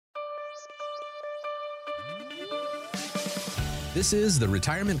This is the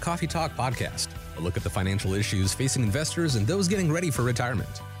Retirement Coffee Talk podcast, a look at the financial issues facing investors and those getting ready for retirement.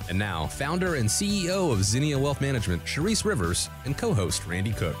 And now, founder and CEO of Zinnia Wealth Management, Sharice Rivers, and co-host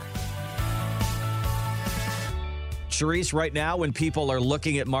Randy Cook. Sharice, right now when people are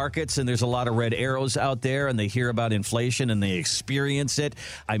looking at markets and there's a lot of red arrows out there and they hear about inflation and they experience it,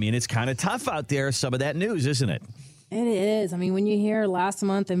 I mean, it's kind of tough out there, some of that news, isn't it? It is. I mean, when you hear last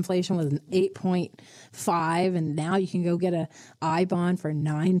month inflation was an 8.5 and now you can go get a I bond for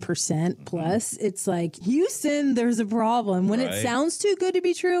 9% plus, it's like, Houston, there's a problem. When it sounds too good to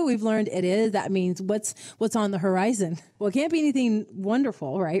be true, we've learned it is. That means what's on the horizon? Well, it can't be anything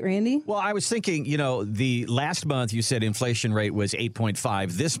wonderful, right, Randy? Well, I was thinking, the last month you said inflation rate was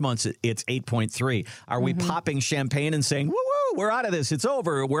 8.5. This month it's 8.3. Are we popping champagne and saying, woo, we're out of this, it's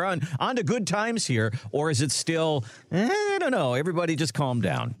over, we're on to good times here? Or is it still, I don't know, everybody just calm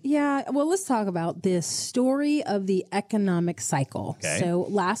down? Yeah, well, let's talk about this story of the economic cycle. Okay. So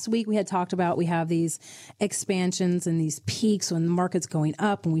last week we had talked about we have these expansions and these peaks when the market's going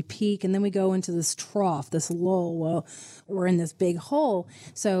up and we peak and then we go into this trough, this lull. Well, we're in this big hole.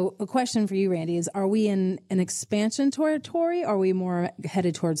 So a question for you, Randy, is are we in an expansion territory or are we more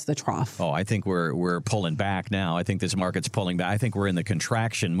headed towards the trough? Oh, I think we're pulling back now. I think this market's pulling back. I think we're in the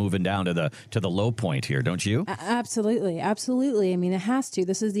contraction, moving down to the low point here, don't you? Absolutely. I mean, it has to.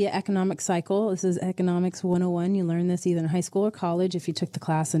 This is the economic cycle. This is Economics 101. You learn this either in high school or college if you took the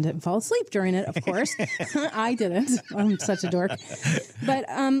class and didn't fall asleep during it, of course. I didn't. I'm such a dork. But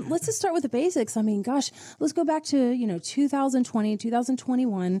let's just start with the basics. I mean, gosh, let's go back to, 2020,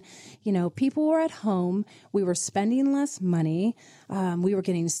 2021. People were at home. We were spending less money. We were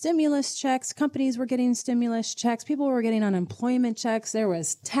getting stimulus checks. Companies were getting stimulus checks. People were getting unemployment checks. There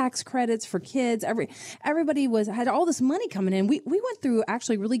was tax credits for kids. Everybody had all this money coming in. We went through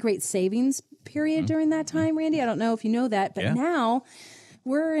actually really great savings period during that time, Randy. I don't know if you know that, but now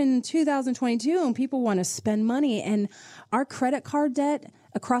we're in 2022 and people want to spend money, and our credit card debt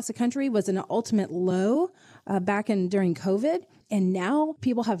across the country was an ultimate low during COVID. And now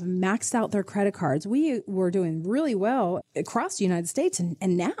people have maxed out their credit cards. We were doing really well across the United States. And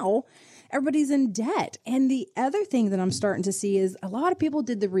now everybody's in debt. And the other thing that I'm starting to see is a lot of people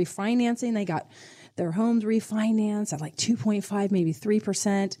did the refinancing. They got their homes refinanced at like 2.5, maybe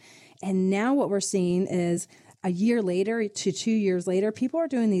 3%. And now what we're seeing is a year later to 2 years later, people are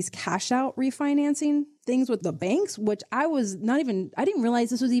doing these cash out refinancing things with the banks, which I didn't realize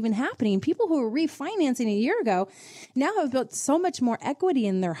this was even happening. People who were refinancing a year ago now have built so much more equity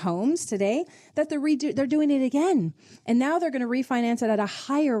in their homes today that they're doing it again. And now they're going to refinance it at a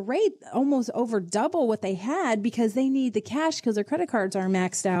higher rate, almost over double what they had because they need the cash because their credit cards are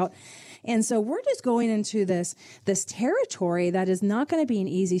maxed out. And so we're just going into this territory that is not going to be an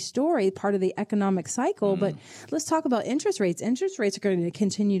easy story, part of the economic cycle. But let's talk about interest rates. Interest rates are going to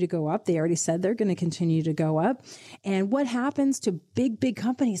continue to go up. They already said they're going to continue to go up. And what happens to big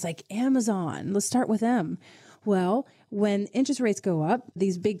companies like Amazon? Let's start with them. Well, when interest rates go up,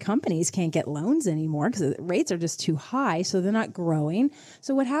 these big companies can't get loans anymore because the rates are just too high. So they're not growing.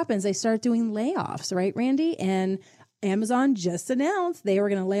 So what happens? They start doing layoffs, right, Randy? And Amazon just announced they were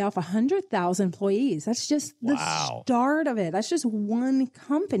going to lay off 100,000 employees. That's just the start of it. That's just one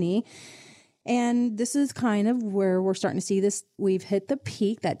company. And this is kind of where we're starting to see this. We've hit the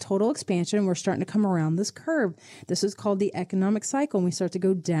peak, that total expansion. We're starting to come around this curve. This is called the economic cycle. And we start to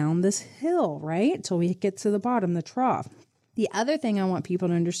go down this hill, right? Until we get to the bottom, the trough. The other thing I want people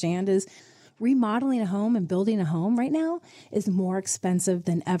to understand is remodeling a home and building a home right now is more expensive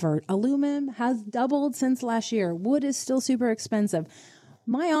than ever. Aluminum has doubled since last year. Wood is still super expensive.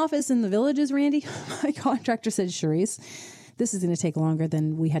 My office in the Villages, Randy, my contractor said, Sharice, this is going to take longer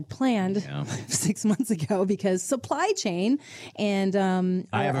than we had planned 6 months ago because supply chain and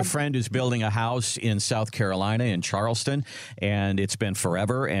I have a friend who's building a house in South Carolina in Charleston, and it's been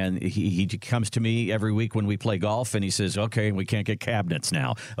forever. And he comes to me every week when we play golf, and he says, "Okay, we can't get cabinets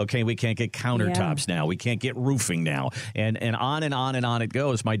now. Okay, we can't get countertops now. We can't get roofing now." And on and on and on it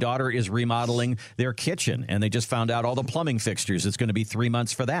goes. My daughter is remodeling their kitchen, and they just found out all the plumbing fixtures. It's going to be 3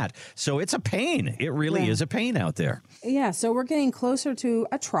 months for that. So it's a pain. It really is a pain out there. Yeah. So we're getting closer to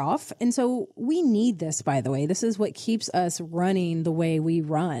a trough. And so we need this, by the way. This is what keeps us running the way we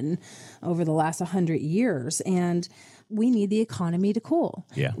run over the last 100 years. And we need the economy to cool.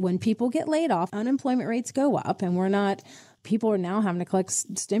 Yeah. When people get laid off, unemployment rates go up, and people are now having to collect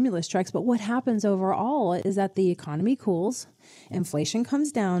stimulus checks. But what happens overall is that the economy cools, inflation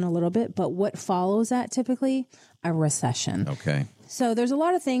comes down a little bit, but what follows that typically? A recession. Okay. So there's a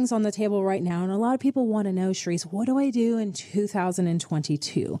lot of things on the table right now, and a lot of people want to know, Sharice, what do I do in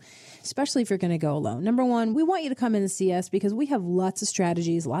 2022? Especially if you're going to go alone. Number one, we want you to come in and see us because we have lots of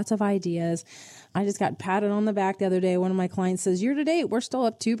strategies, lots of ideas. I just got patted on the back the other day. One of my clients says, year to date, we're still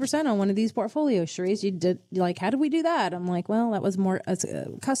up 2% on one of these portfolios. Sharice, you did, like, how did we do that? I'm like, well, that was more a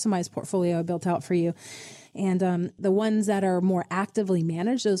customized portfolio I built out for you. And the ones that are more actively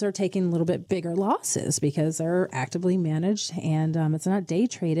managed, those are taking a little bit bigger losses because they're actively managed, and it's not day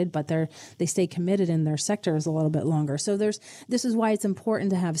traded, but they stay committed in their sectors a little bit longer. So this is why it's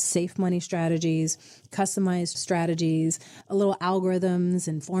important to have safe money strategies, customized strategies, a little algorithms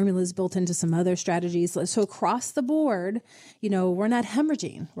and formulas built into some other strategies. So across the board, we're not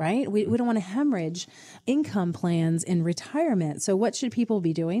hemorrhaging, right? We don't want to hemorrhage income plans in retirement. So what should people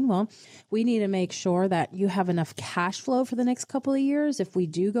be doing? Well, we need to make sure that you have enough cash flow for the next couple of years. If we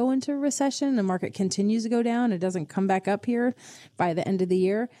do go into a recession, the market continues to go down, it doesn't come back up here by the end of the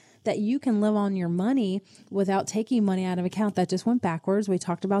year, that you can live on your money without taking money out of account that just went backwards. We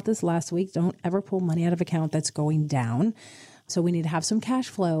talked about this last week. Don't ever pull money out of account that's going down. So we need to have some cash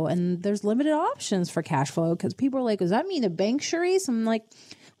flow, and there's limited options for cash flow because people are like, does that mean a bank, Sharice? I'm like,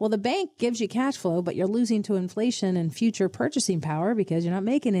 well, the bank gives you cash flow, but you're losing to inflation and future purchasing power because you're not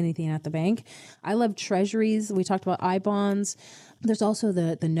making anything at the bank. I love treasuries. We talked about I-bonds. There's also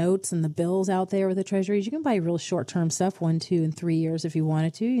the notes and the bills out there with the treasuries. You can buy real short-term stuff, 1, 2, and 3 years if you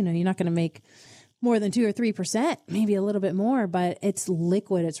wanted to. You're not going to make more than 2 or 3%, maybe a little bit more, but it's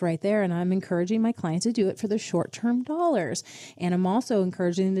liquid. It's right there. And I'm encouraging my clients to do it for the short-term dollars. And I'm also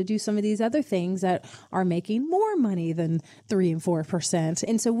encouraging them to do some of these other things that are making more money than 3 and 4%.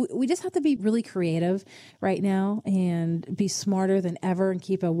 And so we just have to be really creative right now and be smarter than ever and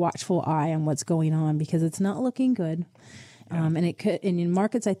keep a watchful eye on what's going on because it's not looking good. And it could, and in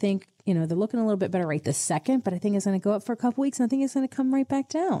markets, I think, they're looking a little bit better right this second, but I think it's going to go up for a couple weeks and I think it's going to come right back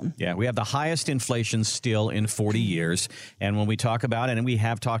down. Yeah, we have the highest inflation still in 40 years. And when we talk about it, and we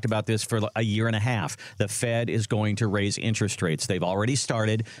have talked about this for a year and a half, the Fed is going to raise interest rates. They've already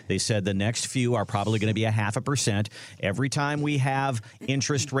started. They said the next few are probably going to be 0.5%. Every time we have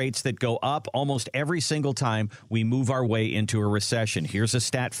interest rates that go up, almost every single time we move our way into a recession. Here's a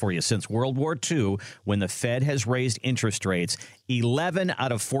stat for you. Since World War II, when the Fed has raised interest rates, 11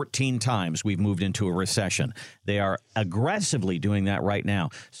 out of 14 times we've moved into a recession. They are aggressively doing that right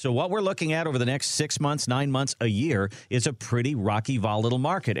now. So what we're looking at over the next 6 months, 9 months, a year is a pretty rocky, volatile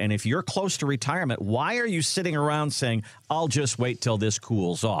market. And if you're close to retirement, why are you sitting around saying, I'll just wait till this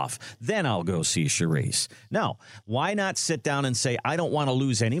cools off, then I'll go see Sharice? No. Why not sit down and say, I don't want to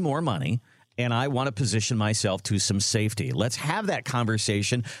lose any more money, and I want to position myself to some safety. Let's have that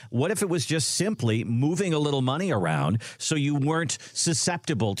conversation. What if it was just simply moving a little money around so you weren't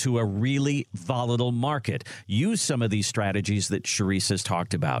susceptible to a really volatile market? Use some of these strategies that Sharice has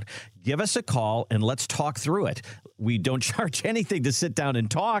talked about. Give us a call and let's talk through it. We don't charge anything to sit down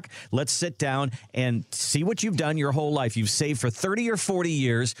and talk. Let's sit down and see what you've done your whole life. You've saved for 30 or 40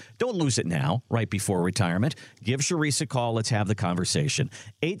 years. Don't lose it now, right before retirement. Give Sharice a call. Let's have the conversation.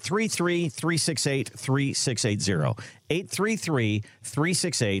 833-368-3680.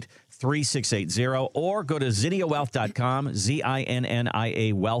 833-368-3680, or go to ZinniaWealth.com,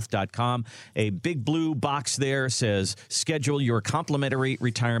 ZINNIA Wealth.com. A big blue box there says schedule your complimentary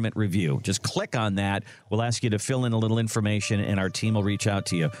retirement review. Just click on that. We'll ask you to fill in a little information, and our team will reach out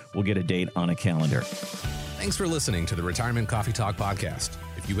to you. We'll get a date on a calendar. Thanks for listening to the Retirement Coffee Talk podcast.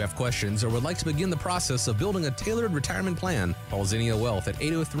 If you have questions or would like to begin the process of building a tailored retirement plan, call Zinnia Wealth at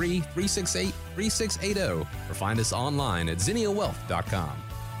 803-368-3680 or find us online at ZinniaWealth.com.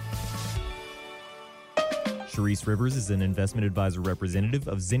 Sharice Rivers is an investment advisor representative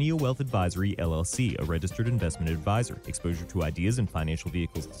of Zinnia Wealth Advisory, LLC, a registered investment advisor. Exposure to ideas and financial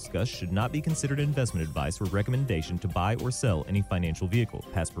vehicles discussed should not be considered investment advice or recommendation to buy or sell any financial vehicle.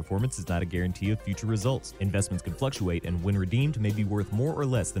 Past performance is not a guarantee of future results. Investments can fluctuate and when redeemed may be worth more or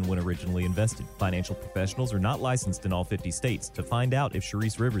less than when originally invested. Financial professionals are not licensed in all 50 states. To find out if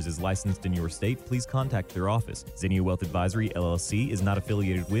Sharice Rivers is licensed in your state, please contact their office. Zinnia Wealth Advisory, LLC is not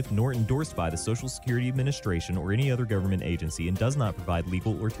affiliated with nor endorsed by the Social Security Administration or any other government agency and does not provide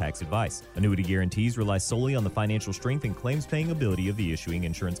legal or tax advice. Annuity guarantees rely solely on the financial strength and claims-paying ability of the issuing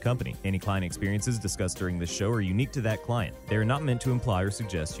insurance company. Any client experiences discussed during this show are unique to that client. They are not meant to imply or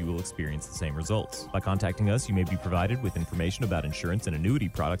suggest you will experience the same results. By contacting us, you may be provided with information about insurance and annuity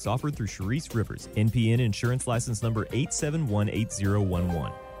products offered through Sharice Rivers, NPN Insurance License Number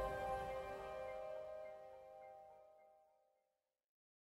 8718011.